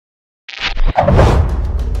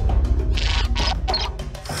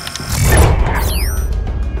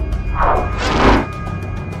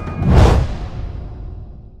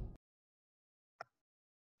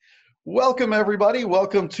Welcome, everybody.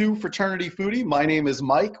 Welcome to Fraternity Foodie. My name is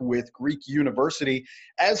Mike with Greek University.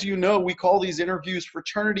 As you know, we call these interviews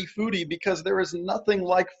Fraternity Foodie because there is nothing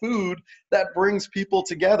like food that brings people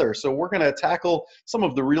together. So we're going to tackle some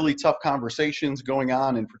of the really tough conversations going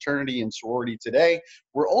on in fraternity and sorority today.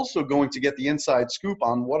 We're also going to get the inside scoop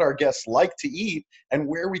on what our guests like to eat and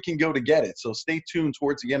where we can go to get it. So stay tuned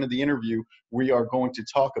towards the end of the interview. We are going to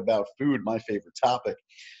talk about food, my favorite topic.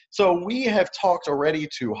 So we have talked already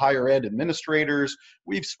to higher ed administrators.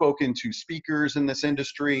 We've spoken to speakers in this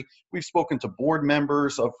industry. We've spoken to board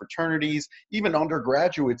members of fraternities, even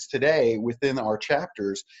undergraduates today within our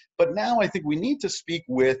chapters. But now I think we need to speak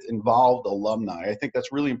with involved alumni. I think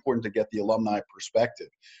that's really important to get the alumni perspective.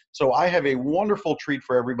 So I have a wonderful treat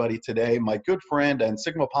for everybody today. My good friend and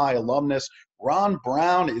Sigma Pi alumnus, Ron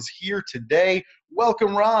Browne, is here today.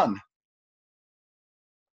 Welcome, Ron.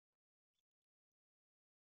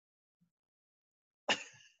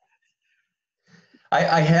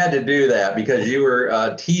 I had to do that because you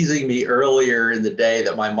were teasing me earlier in the day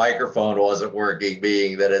that my microphone wasn't working,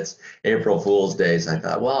 being that it's April Fool's Day. So I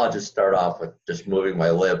thought, well, I'll just start off with just moving my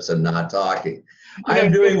lips and not talking. Yeah, I'm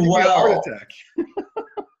it's gonna doing give me a heart well. attack.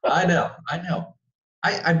 I know.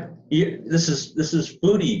 This is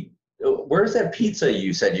foodie. Where's that pizza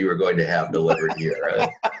you said you were going to have delivered here?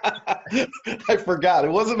 I forgot.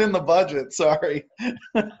 It wasn't in the budget. Sorry.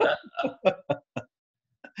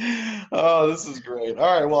 Oh, this is great.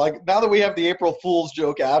 All right. Well, now that we have the April Fool's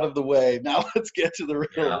joke out of the way, now let's get to the real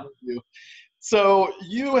Yeah. interview. So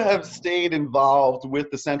you have stayed involved with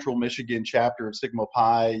the Central Michigan chapter of Sigma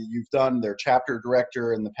Pi. You've done their chapter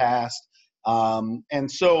director in the past. And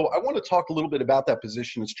so I want to talk a little bit about that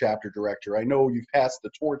position as chapter director. I know you've passed the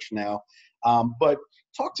torch now, but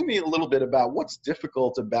talk to me a little bit about what's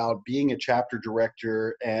difficult about being a chapter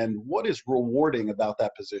director and what is rewarding about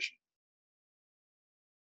that position.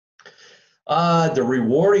 The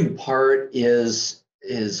rewarding part is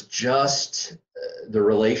just the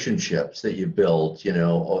relationships that you build. You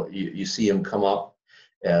know, you see them come up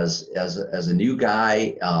as a new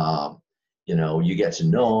guy. You know, you get to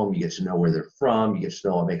know them, you get to know where they're from, you get to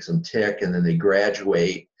know what makes them tick, and then they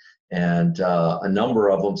graduate, and a number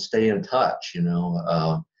of them stay in touch. You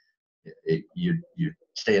know, you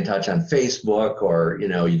stay in touch on Facebook, or you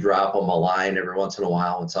know, you drop them a line every once in a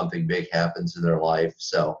while when something big happens in their life.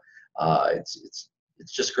 So it's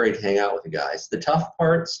just great to hang out with the guys. The tough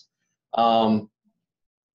parts, having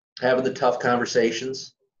the tough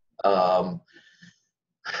conversations,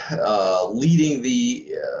 leading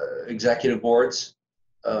the executive boards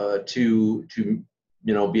to you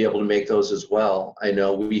know, be able to make those as well. I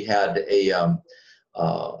know we had an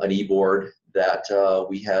e-board that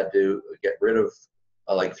we had to get rid of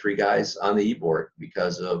like 3 guys on the e-board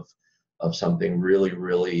because of something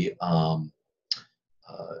really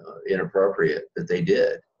inappropriate that they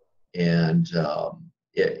did, and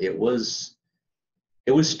it was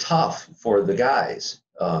tough for the guys.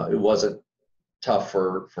 It wasn't tough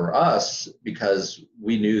for us because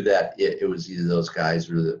we knew that it was either those guys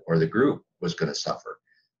or the group was going to suffer.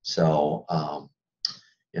 So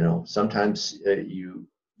you know, sometimes you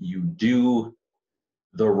do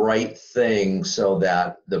the right thing so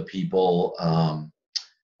that the people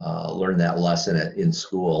learn that lesson in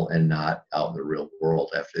school and not out in the real world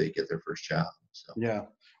after they get their first job. So Yeah.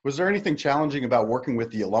 Was there anything challenging about working with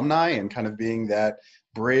the alumni and kind of being that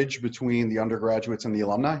bridge between the undergraduates and the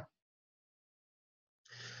alumni?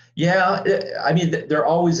 yeah, I mean, there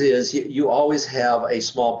always is. You always have a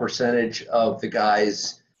small percentage of the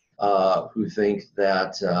guys who think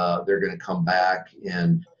that they're going to come back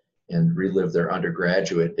and relive their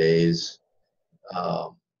undergraduate days,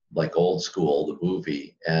 like Old School, the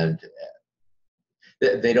movie, and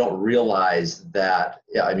they don't realize that.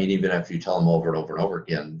 I mean, even if you tell them over and over and over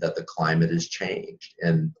again that the climate has changed,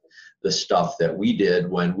 and the stuff that we did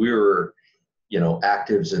when we were, you know,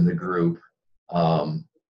 actives in the group,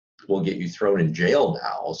 will get you thrown in jail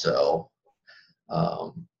now. So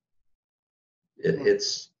um,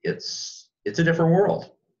 it's a different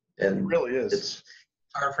world, It and really is. it's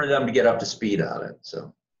hard for them to get up to speed on it.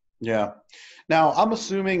 So Yeah. Now, I'm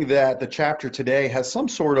assuming that the chapter today has some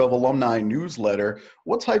sort of alumni newsletter.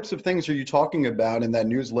 What types of things are you talking about in that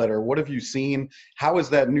newsletter? What have you seen? How is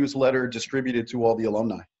that newsletter distributed to all the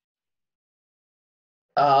alumni?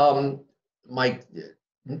 my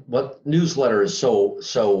what newsletter is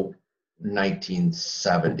so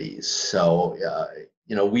 1970s. So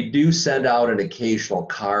you know, we do send out an occasional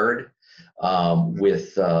card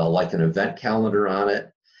with like an event calendar on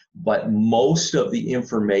it, but most of the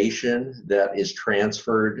information that is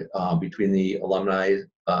transferred between the alumni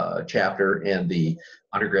chapter and the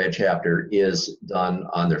undergrad chapter is done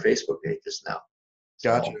on their Facebook pages now.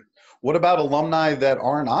 Gotcha. So, What about alumni that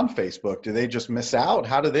aren't on Facebook? Do they just miss out?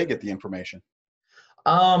 How do they get the information?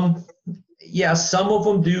 yeah, some of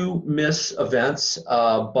them do miss events,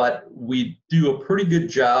 but we do a pretty good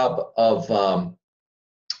job of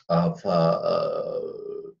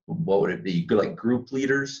what would it be? Like group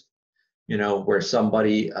leaders, where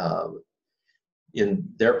somebody in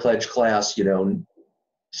their pledge class,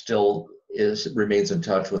 still remains in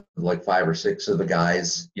touch with like 5 or 6 of the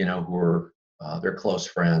guys, who are their close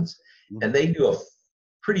friends, and they do a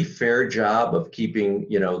pretty fair job of keeping,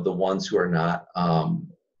 the ones who are not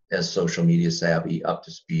as social media savvy up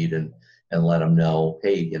to speed, and let them know,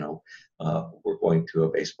 hey, we're going to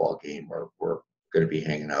a baseball game, or we're going to be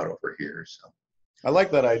hanging out over here. So. I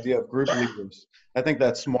like that idea of group leaders. I think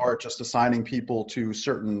that's smart, just assigning people to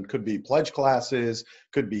certain, could be pledge classes,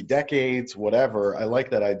 could be decades, whatever. I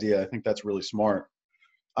like that idea. I think that's really smart.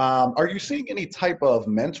 Are you seeing any type of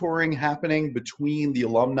mentoring happening between the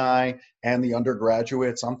alumni and the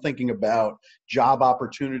undergraduates? I'm thinking about job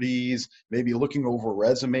opportunities, maybe looking over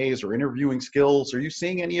resumes or interviewing skills. Are you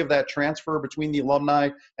seeing any of that transfer between the alumni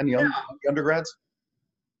and the undergrads?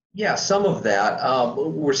 Yeah, some of that.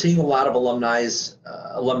 We're seeing a lot of alumni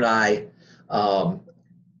um,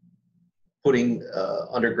 putting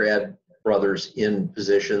undergrad brothers in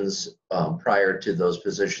positions prior to those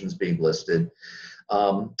positions being listed.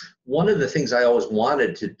 One of the things I always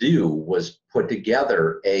wanted to do was put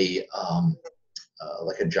together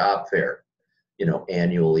like a job fair,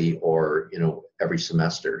 annually, or every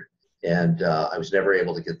semester. And I was never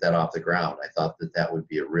able to get that off the ground. I thought that would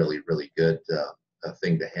be a really, really good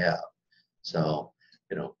thing to have. So,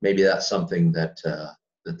 maybe that's something that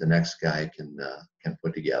the next guy can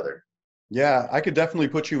put together. Yeah, I could definitely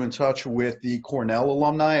put you in touch with the Cornell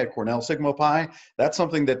alumni at Cornell Sigma Pi. That's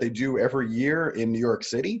something that they do every year in New York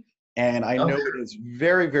City. And I Oh, know it is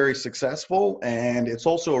very, very successful. And it's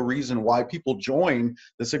also a reason why people join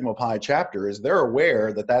the Sigma Pi chapter, is they're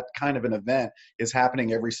aware that that kind of an event is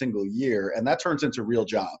happening every single year. And that turns into real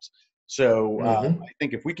jobs. So mm-hmm. I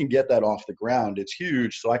think if we can get that off the ground, it's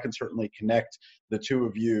huge. So I can certainly connect the two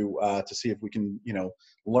of you to see if we can,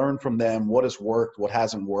 learn from them what has worked, what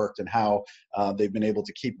hasn't worked, and how they've been able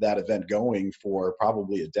to keep that event going for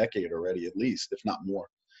probably a decade already, at least, if not more.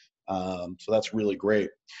 So that's really great.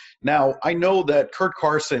 Now, I know that Kurt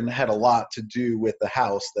Carson had a lot to do with the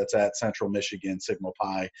house that's at Central Michigan Sigma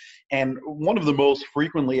Pi. And one of the most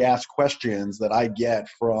frequently asked questions that I get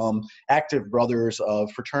from active brothers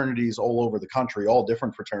of fraternities all over the country, all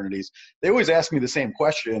different fraternities, they always ask me the same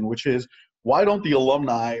question, which is, why don't the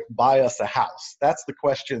alumni buy us a house? That's the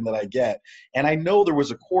question that I get. And I know there was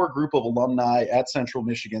a core group of alumni at Central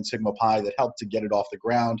Michigan Sigma Pi that helped to get it off the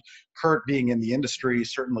ground. Kurt, being in the industry,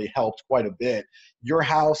 certainly helped quite a bit. Your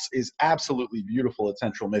house is absolutely beautiful at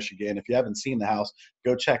Central Michigan. If you haven't seen the house,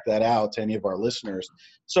 go check that out, to any of our listeners.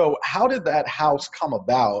 So how did that house come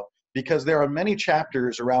about? Because there are many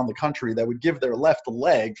chapters around the country that would give their left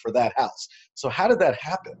leg for that house. So how did that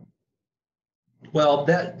happen? Well,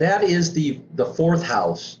 that is the fourth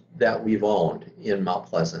house that we've owned in Mount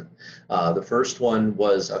Pleasant. The first one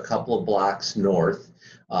was a couple of blocks north.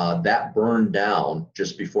 That burned down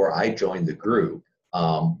just before I joined the group.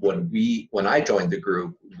 When I joined the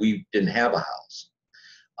group, we didn't have a house,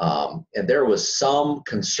 and there was some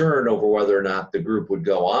concern over whether or not the group would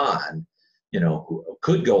go on,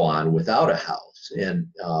 could go on without a house, and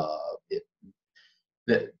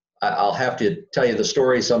I'll have to tell you the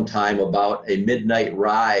story sometime about a midnight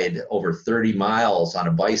ride over 30 miles on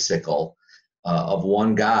a bicycle of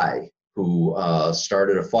one guy who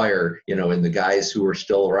started a fire, in the guys who were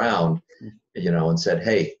still around, and said,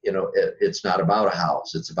 hey, it's not about a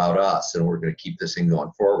house, it's about us, and we're going to keep this thing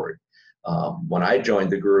going forward. When I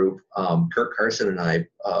joined the group, Kurt Carson and I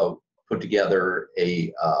put together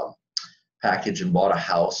a package and bought a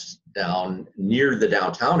house down near the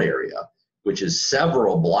downtown area, which is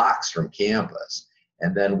several blocks from campus.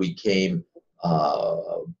 And then we came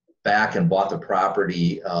back and bought the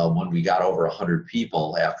property when we got over 100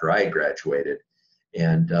 people after I graduated,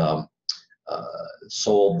 and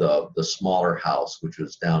sold the smaller house, which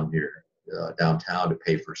was down near downtown, to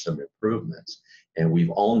pay for some improvements. And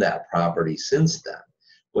we've owned that property since then.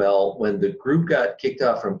 Well, when the group got kicked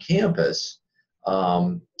out from campus,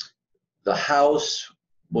 the house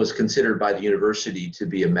was considered by the university to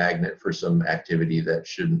be a magnet for some activity that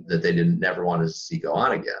they never wanted to see go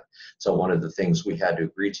on again. So one of the things we had to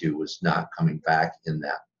agree to was not coming back in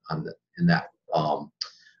that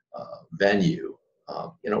venue.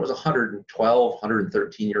 It was a 112,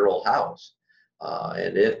 113-year-old house,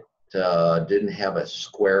 and it didn't have a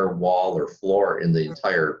square wall or floor in the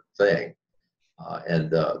entire thing. And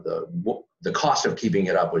the cost of keeping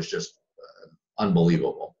it up was just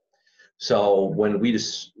unbelievable. So when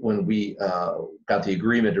we got the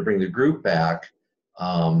agreement to bring the group back,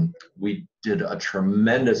 we did a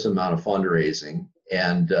tremendous amount of fundraising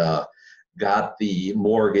and got the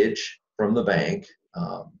mortgage from the bank,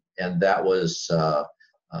 and that was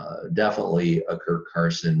definitely a Kurt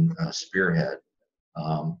Carson spearhead.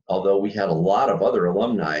 Although we had a lot of other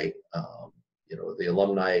alumni, the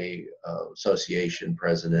Alumni Association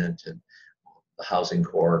president and the Housing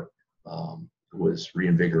Corps was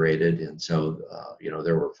reinvigorated, and so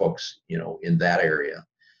there were folks in that area.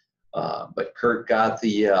 But Kurt got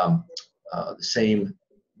the same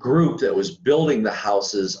group that was building the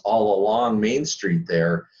houses all along Main Street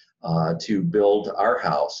there to build our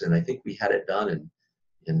house, and I think we had it done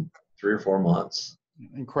in 3 or 4 months.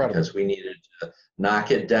 Incredible. Because we needed to knock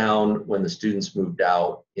it down when the students moved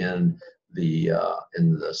out in the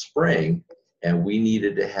spring, and we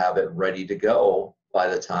needed to have it ready to go by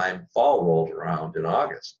the time fall rolled around in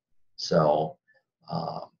August. So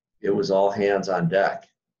it was all hands on deck.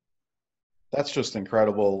 That's just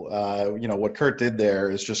incredible. What Kurt did there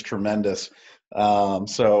is just tremendous.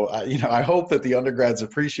 I hope that the undergrads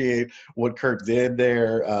appreciate what Kurt did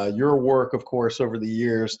there, your work, of course, over the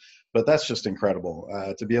years, but that's just incredible.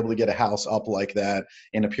 To be able to get a house up like that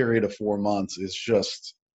in a period of 4 months is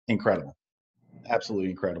just incredible.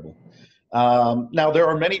 Absolutely incredible. Now, there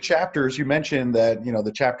are many chapters. You mentioned that,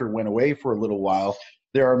 the chapter went away for a little while.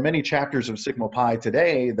 There are many chapters of Sigma Pi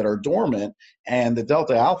today that are dormant, and the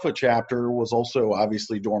Delta Alpha chapter was also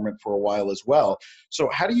obviously dormant for a while as well. So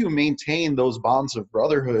how do you maintain those bonds of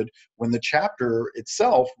brotherhood when the chapter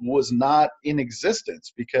itself was not in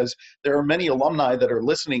existence? Because there are many alumni that are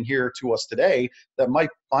listening here to us today that might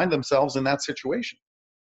find themselves in that situation.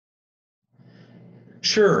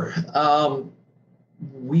 Sure.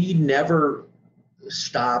 We never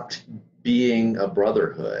stopped being a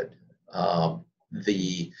brotherhood.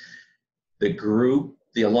 The group,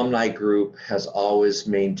 the alumni group, has always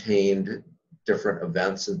maintained different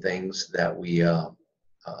events and things that we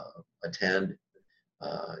attend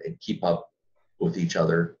and keep up with each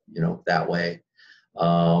other, that way.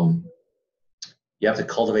 You have to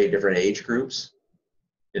cultivate different age groups,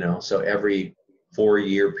 so every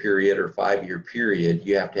 4-year period or 5-year period,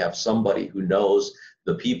 you have to have somebody who knows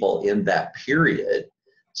the people in that period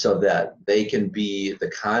so that they can be the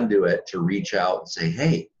conduit to reach out and say,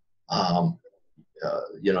 hey, the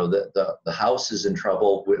house is in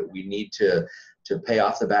trouble. We need to pay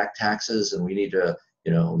off the back taxes, and we need to,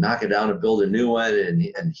 knock it down and build a new one.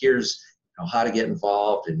 And here's how to get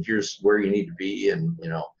involved, and here's where you need to be, and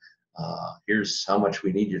here's how much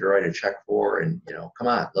we need you to write a check for, and come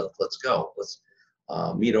on, let's go. Let's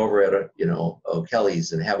meet over at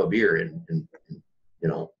O'Kelly's and have a beer and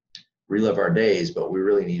relive our days, but we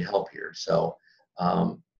really need help here. So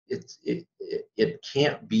it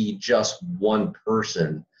can't be just one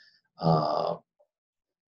person.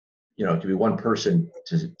 It can be one person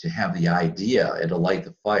to have the idea and to light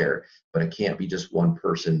the fire, but it can't be just one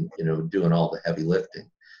person, doing all the heavy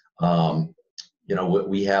lifting.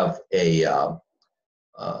 We have a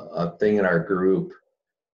thing in our group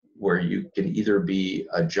where you can either be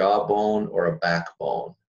a jawbone or a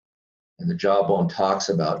backbone. And the jawbone talks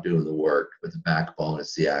about doing the work, but the backbone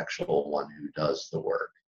is the actual one who does the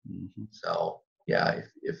work. Mm-hmm. So yeah,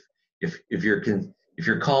 if you're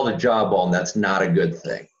called a jawbone, that's not a good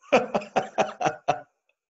thing. I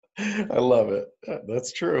love it.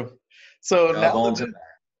 That's true. So now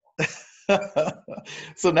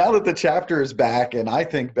that the chapter is back, and I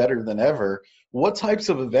think better than ever, what types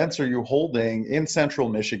of events are you holding in Central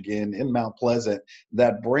Michigan, in Mount Pleasant,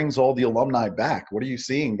 that brings all the alumni back? What are you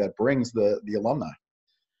seeing that brings the alumni?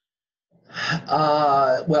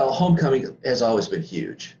 Well, homecoming has always been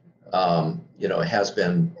huge. It has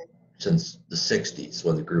been since the 60s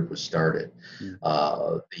when the group was started.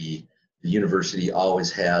 The university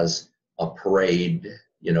always has a parade,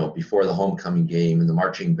 before the homecoming game, and the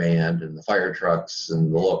marching band and the fire trucks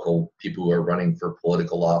and the local people who are running for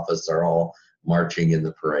political office are all marching in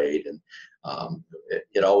the parade. And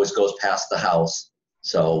it always goes past the house.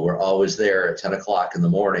 So we're always there at 10 o'clock in the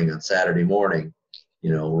morning on Saturday morning,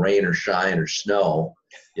 rain or shine or snow,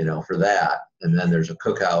 for that. And then there's a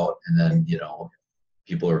cookout, and then,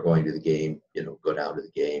 people are going to the game, go down to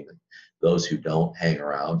the game, and those who don't hang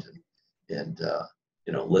around and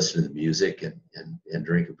listen to the music and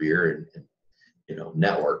drink a beer and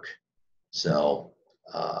network. So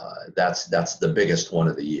that's the biggest one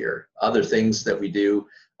of the year. Other things that we do,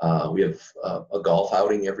 we have a golf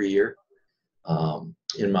outing every year.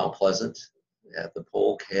 in Mount Pleasant at the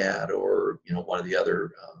Polecat, or one of the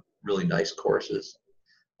other really nice courses.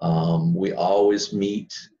 We always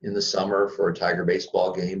meet in the summer for a Tiger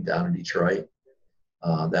baseball game down in Detroit.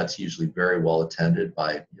 That's usually very well attended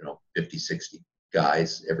by 50, 60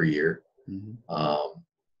 guys every year. Mm-hmm.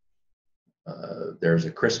 There's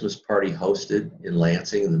a Christmas party hosted in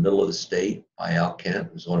Lansing in the middle of the state by Al Kent,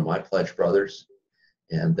 who's one of my pledge brothers.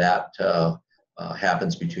 And that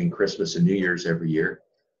happens between Christmas and New Year's every year.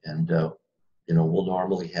 And, we'll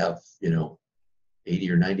normally have,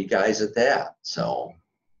 80 or 90 guys at that. So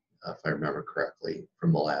if I remember correctly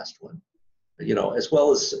from the last one, but, as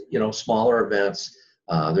well as, smaller events.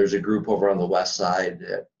 There's a group over on the west side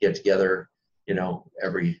that get together,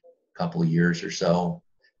 every couple of years or so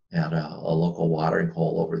at a local watering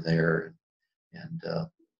hole over there, and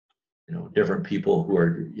different people who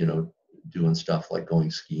are doing stuff like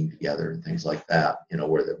going skiing together and things like that,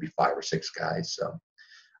 where there'd be 5 or 6 guys. So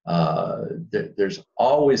there's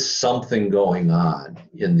always something going on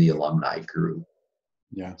in the alumni group.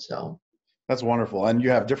 Yeah. So that's wonderful. And you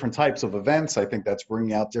have different types of events. I think that's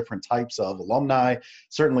bringing out different types of alumni.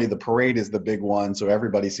 Certainly the parade is the big one. So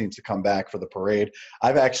everybody seems to come back for the parade.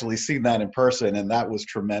 I've actually seen that in person, and that was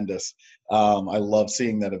tremendous. I love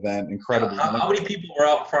seeing that event. Incredible. How many people were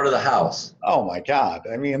out in front of the house? Oh my God.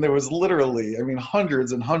 I mean, there was literally,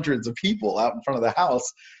 hundreds and hundreds of people out in front of the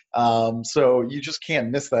house. So you just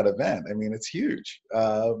can't miss that event. I mean, it's huge.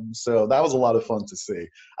 So that was a lot of fun to see.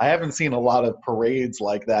 I haven't seen a lot of parades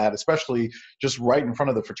like that, especially just right in front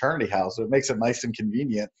of the fraternity house. So it makes it nice and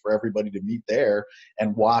convenient for everybody to meet there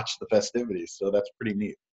and watch the festivities. So that's pretty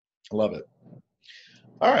neat. I love it.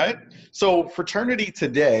 All right. So fraternity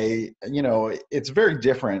today, it's very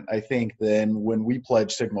different, I think, than when we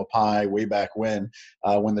pledged Sigma Pi way back when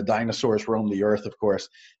the dinosaurs roamed the earth, of course.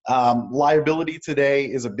 Liability today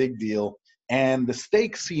is a big deal, and the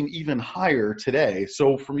stakes seem even higher today.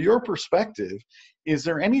 So from your perspective, is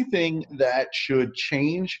there anything that should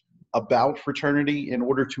change about fraternity in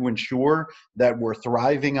order to ensure that we're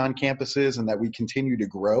thriving on campuses and that we continue to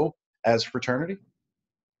grow as fraternity?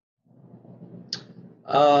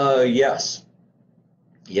 Yes.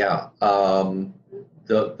 Yeah.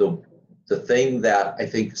 The thing that I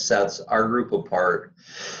think sets our group apart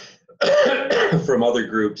from other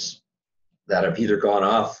groups that have either gone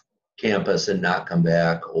off campus and not come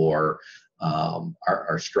back, or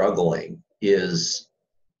are struggling, is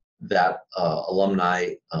that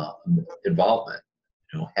alumni involvement.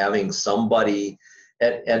 Having somebody,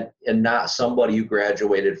 and not somebody who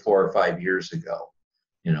graduated 4 or 5 years ago.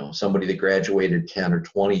 Somebody that graduated 10 or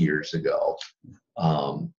 20 years ago.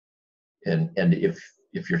 And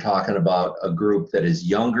if you're talking about a group that is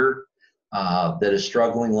younger, that is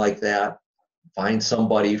struggling like that, find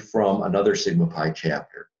somebody from another Sigma Pi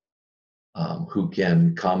chapter who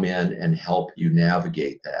can come in and help you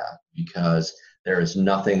navigate that, because there is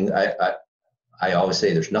nothing, I always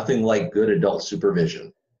say there's nothing like good adult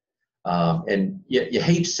supervision. And you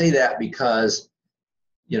hate to say that because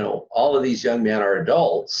all of these young men are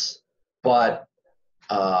adults, but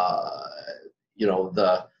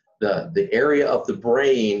the area of the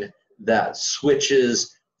brain that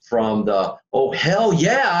switches from the "oh hell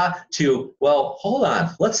yeah" to "well, hold on,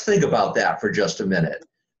 let's think about that for just a minute"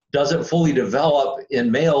 doesn't fully develop in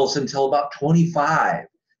males until about 25.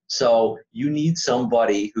 So you need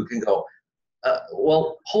somebody who can go,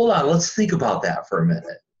 well, hold on, let's think about that for a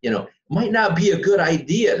minute. Might not be a good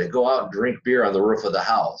idea to go out and drink beer on the roof of the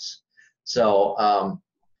house. So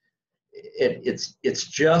it's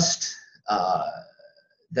just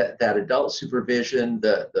that adult supervision,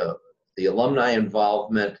 the alumni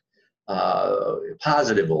involvement,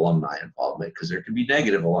 positive alumni involvement, because there can be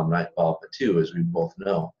negative alumni involvement too, as we both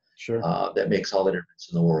know. Sure. That makes all the difference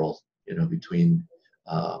in the world, between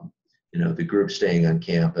the group staying on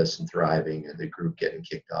campus and thriving, and the group getting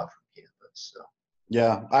kicked off from campus. So.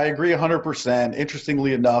 Yeah, I agree 100%.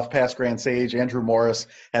 Interestingly enough, past Grand Sage, Andrew Morris,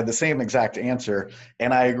 had the same exact answer.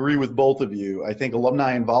 And I agree with both of you. I think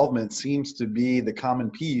alumni involvement seems to be the common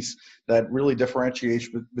piece that really differentiates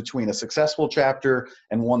between a successful chapter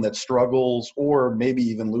and one that struggles or maybe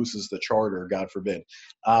even loses the charter, God forbid.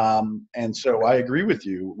 And so I agree with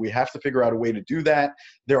you. We have to figure out a way to do that.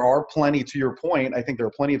 There are plenty, to your point, I think there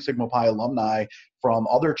are plenty of Sigma Pi alumni from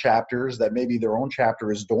other chapters that maybe their own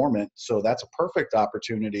chapter is dormant. So that's a perfect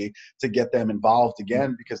opportunity to get them involved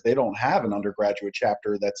again, because they don't have an undergraduate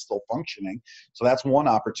chapter that's still functioning. So that's one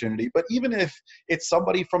opportunity. But even if it's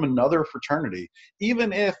somebody from another fraternity,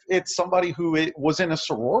 even if it's somebody who was in a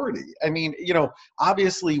sorority. I mean,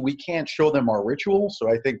 obviously we can't show them our ritual.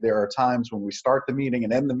 So I think there are times when we start the meeting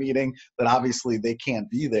and end the meeting that obviously they can't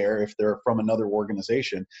be there if they're from another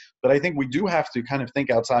organization. But I think we do have to kind of think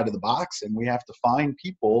outside of the box, and we have to find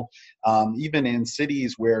people, even in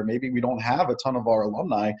cities where maybe we don't have a ton of our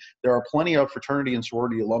alumni. There are plenty of fraternity and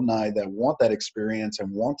sorority alumni that want that experience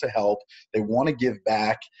and want to help. They want to give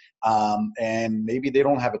back. And maybe they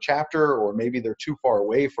don't have a chapter, or maybe they're too far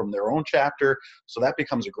away from their own chapter. So that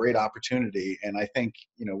becomes a great opportunity. And I think,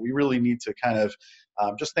 we really need to kind of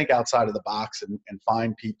just think outside of the box and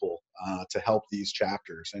find people to help these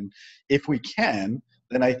chapters. And if we can,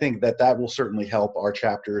 then I think that will certainly help our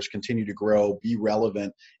chapters continue to grow, be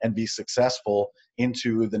relevant, and be successful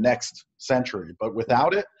into the next century. But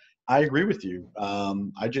without it, I agree with you.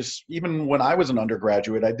 Even when I was an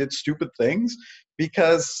undergraduate, I did stupid things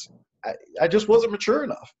because I just wasn't mature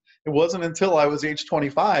enough. It wasn't until I was age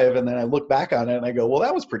 25, and then I look back on it and I go, well,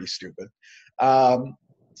 that was pretty stupid.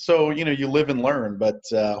 So, you live and learn, but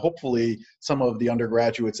hopefully some of the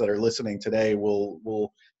undergraduates that are listening today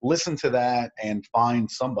will listen to that and find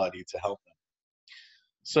somebody to help them.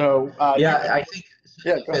 So I think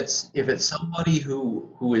yeah, if it's somebody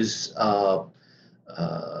who is a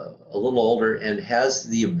little older and has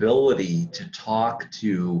the ability to talk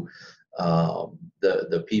to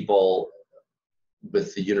the people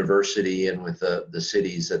with the university and with the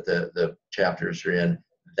cities that the chapters are in,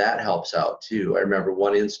 that helps out too. I remember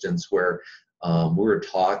one instance where we were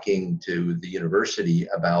talking to the university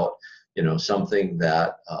about something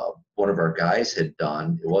that one of our guys had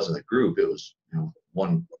done. It wasn't a group, it was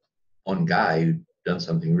one guy who'd done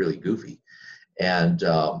something really goofy, and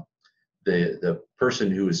the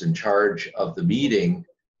person who was in charge of the meeting,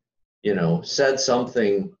 said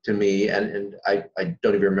something to me, and I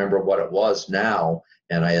don't even remember what it was now.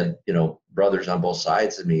 And I had, brothers on both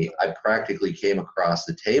sides of me. I practically came across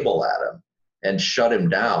the table at him and shut him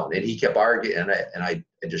down. And he kept arguing, and I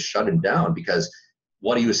just shut him down because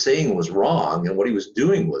what he was saying was wrong and what he was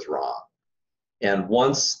doing was wrong. And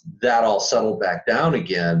once that all settled back down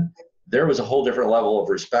again, there was a whole different level of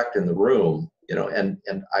respect in the room, and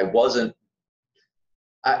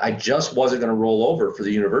I just wasn't going to roll over for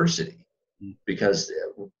the university, because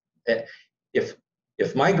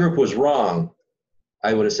if my group was wrong,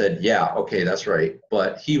 I would have said, yeah, okay, that's right.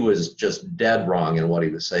 But he was just dead wrong in what he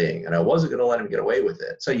was saying, and I wasn't going to let him get away with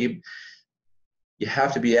it. So you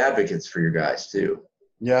have to be advocates for your guys too.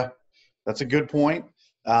 Yeah, that's a good point.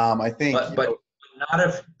 I think, but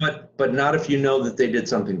not if you know that they did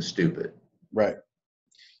something stupid. Right.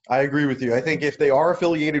 I agree with you. I think if they are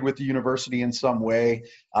affiliated with the university in some way,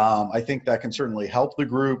 I think that can certainly help the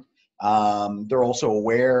group. They're also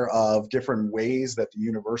aware of different ways that the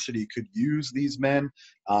university could use these men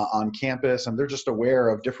on campus, and they're just aware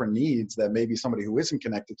of different needs that maybe somebody who isn't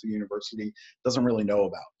connected to the university doesn't really know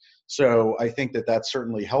about. So I think that that's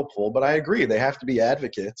certainly helpful, but I agree, they have to be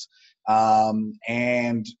advocates.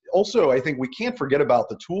 And also, I think we can't forget about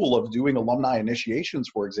the tool of doing alumni initiations,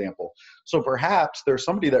 for example. So perhaps there's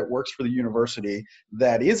somebody that works for the university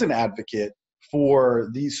that is an advocate for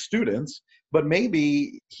these students, but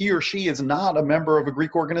maybe he or she is not a member of a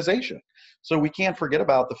Greek organization. So we can't forget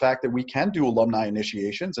about the fact that we can do alumni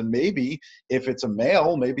initiations, and maybe if it's a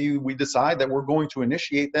male, maybe we decide that we're going to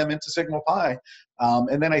initiate them into Sigma Pi.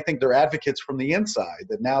 And then I think they're advocates from the inside,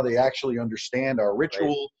 that now they actually understand our ritual,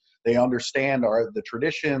 right. They understand the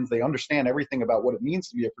traditions, they understand everything about what it means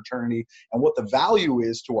to be a fraternity and what the value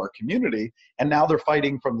is to our community, and now they're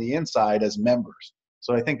fighting from the inside as members.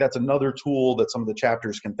 So I think that's another tool that some of the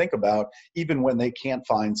chapters can think about, even when they can't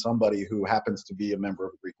find somebody who happens to be a member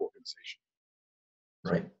of a Greek organization.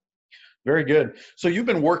 Right. Very good. So you've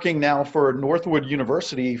been working now for Northwood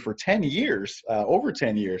University for 10 years, over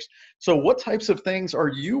 10 years. So what types of things are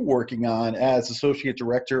you working on as Associate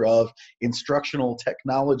Director of Instructional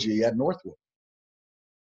Technology at Northwood?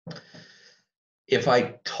 If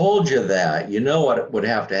I told you that, you know what would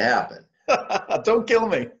have to happen. Don't kill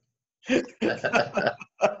me.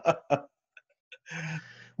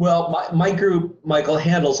 Well, my group, Michael,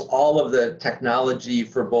 handles all of the technology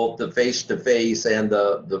for both the face-to-face and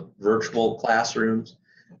the virtual classrooms.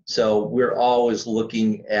 So we're always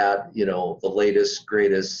looking at, the latest,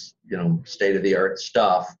 greatest, state-of-the-art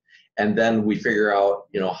stuff. And then we figure out,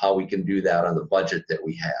 how we can do that on the budget that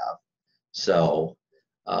we have. So,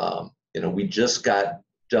 we just got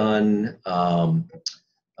done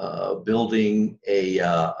building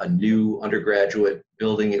a new undergraduate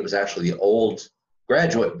building. It was actually the old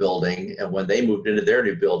graduate building, and when they moved into their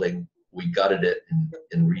new building, we gutted it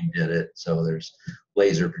and redid it. So there's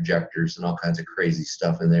laser projectors and all kinds of crazy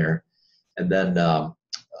stuff in there. And then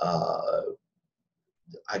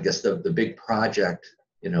I guess the big project,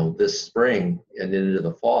 this spring and into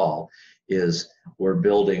the fall is we're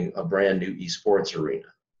building a brand new esports arena.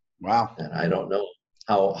 Wow. And I don't know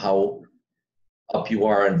how up you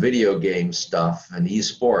are on video game stuff and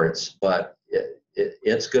esports, but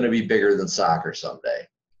it's going to be bigger than soccer someday.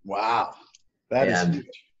 Wow. That is And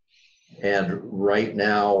huge. and right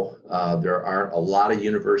now there aren't a lot of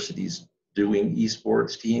universities doing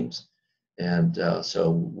esports teams, and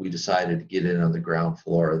so we decided to get in on the ground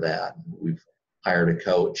floor of that. We've hired a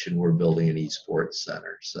coach and we're building an esports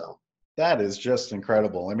center. So That is just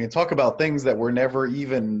incredible. I mean, talk about things that were never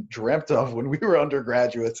even dreamt of when we were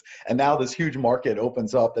undergraduates, and now this huge market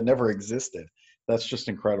opens up that never existed. That's just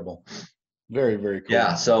incredible. Very, very cool.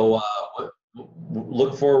 yeah, so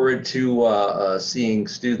look forward to seeing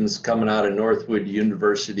students coming out of Northwood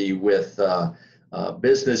University with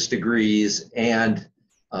business degrees and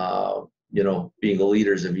being the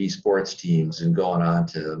leaders of esports teams and going on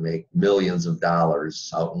to make millions of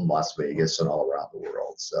dollars out in Las Vegas and all around the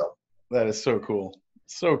world. So That is so cool.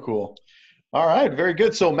 So cool. All right, very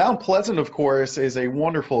good. So Mount Pleasant, of course, is a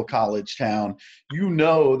wonderful college town. You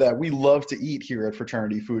know that we love to eat here at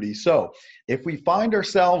Fraternity Foodie. So if we find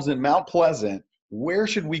ourselves in Mount Pleasant, where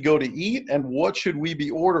should we go to eat and what should we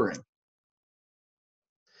be ordering?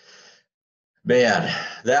 man,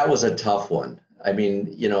 that was a tough one. I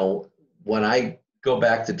mean, when I go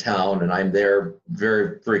back to town, and I'm there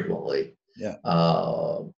very frequently, Yeah.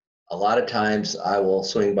 a lot of times I will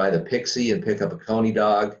swing by the Pixie and pick up a Coney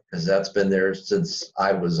dog, because that's been there since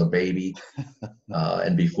I was a baby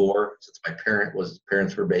and before, since my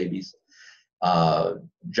parents were babies.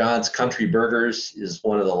 John's Country Burgers is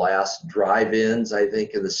one of the last drive-ins, I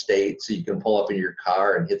think, in the state. So you can pull up in your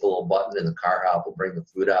car and hit the little button, and the car hop will bring the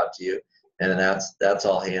food out to you. And that's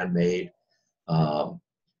all handmade.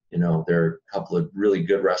 There are a couple of really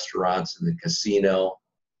good restaurants in the casino.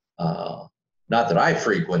 Not that I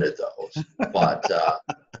frequented those, but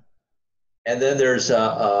and then there's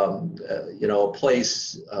a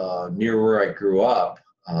place near where I grew up,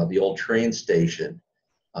 the old train station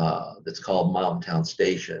that's called Mountain Town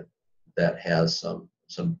Station, that has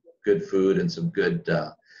some good food and some good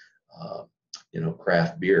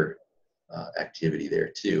craft beer activity there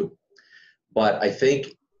too. But I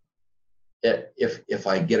think if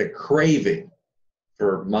I get a craving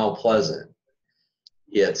for Mount Pleasant,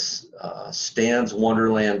 it's Stan's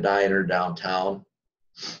Wonderland Diner downtown,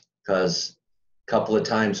 because a couple of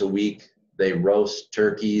times a week they roast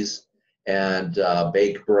turkeys and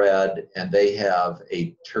bake bread, and they have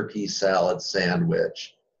a turkey salad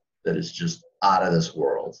sandwich that is just out of this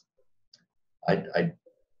world.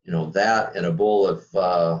 That and a bowl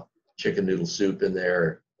of chicken noodle soup in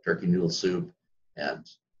there, turkey noodle soup, and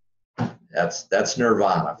that's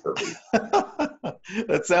nirvana for me.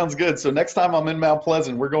 That sounds good. So next time I'm in Mount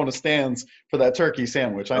Pleasant, we're going to Stan's for that turkey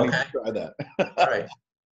sandwich. I need to try that. All right.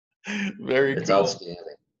 Very It's cool.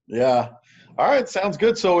 outstanding. Yeah. All right. Sounds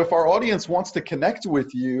good. So if our audience wants to connect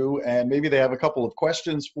with you and maybe they have a couple of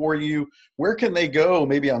questions for you, where can they go,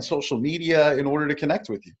 maybe on social media, in order to connect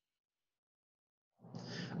with you?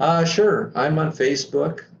 Sure. I'm on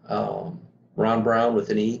Facebook, Ron Browne with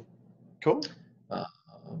an E. Cool.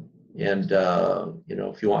 And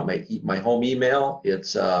if you want my home email,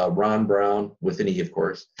 it's Ron Browne with an E, of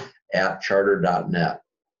course, @charter.net.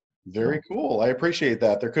 Very cool. I appreciate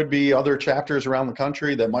that. There could be other chapters around the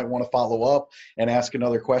country that might want to follow up and ask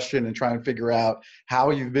another question and try and figure out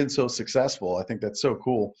how you've been so successful. I think that's so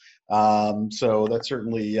cool. So that's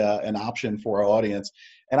certainly an option for our audience.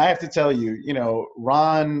 And I have to tell you,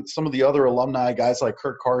 Ron, some of the other alumni, guys like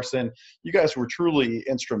Kurt Carson, you guys were truly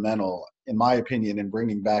instrumental, in my opinion, in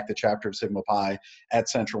bringing back the chapter of Sigma Pi at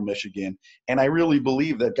Central Michigan. And I really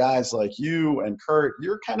believe that guys like you and Kurt,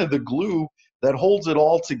 you're kind of the glue that holds it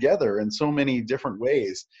all together in so many different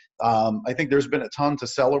ways. I think there's been a ton to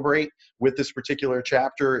celebrate with this particular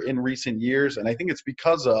chapter in recent years, and I think it's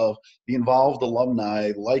because of the involved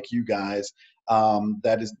alumni like you guys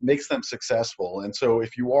makes them successful. And so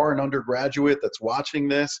if you are an undergraduate that's watching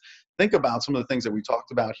this, think about some of the things that we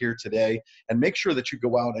talked about here today, and make sure that you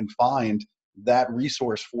go out and find that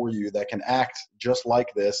resource for you that can act just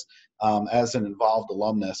like this as an involved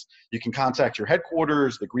alumnus. You can contact your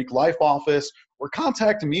headquarters, the Greek Life office, or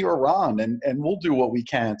contact me or Ron, and we'll do what we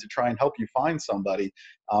can to try and help you find somebody.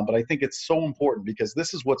 But I think it's so important, because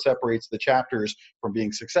this is what separates the chapters from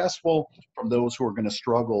being successful from those who are going to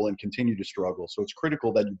struggle and continue to struggle. So it's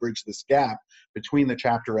critical that you bridge this gap between the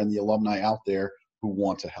chapter and the alumni out there who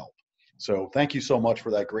want to help. So thank you so much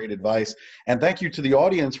for that great advice. And thank you to the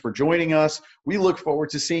audience for joining us. We look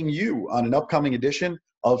forward to seeing you on an upcoming edition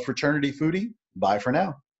of Fraternity Foodie. Bye for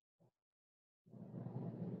now.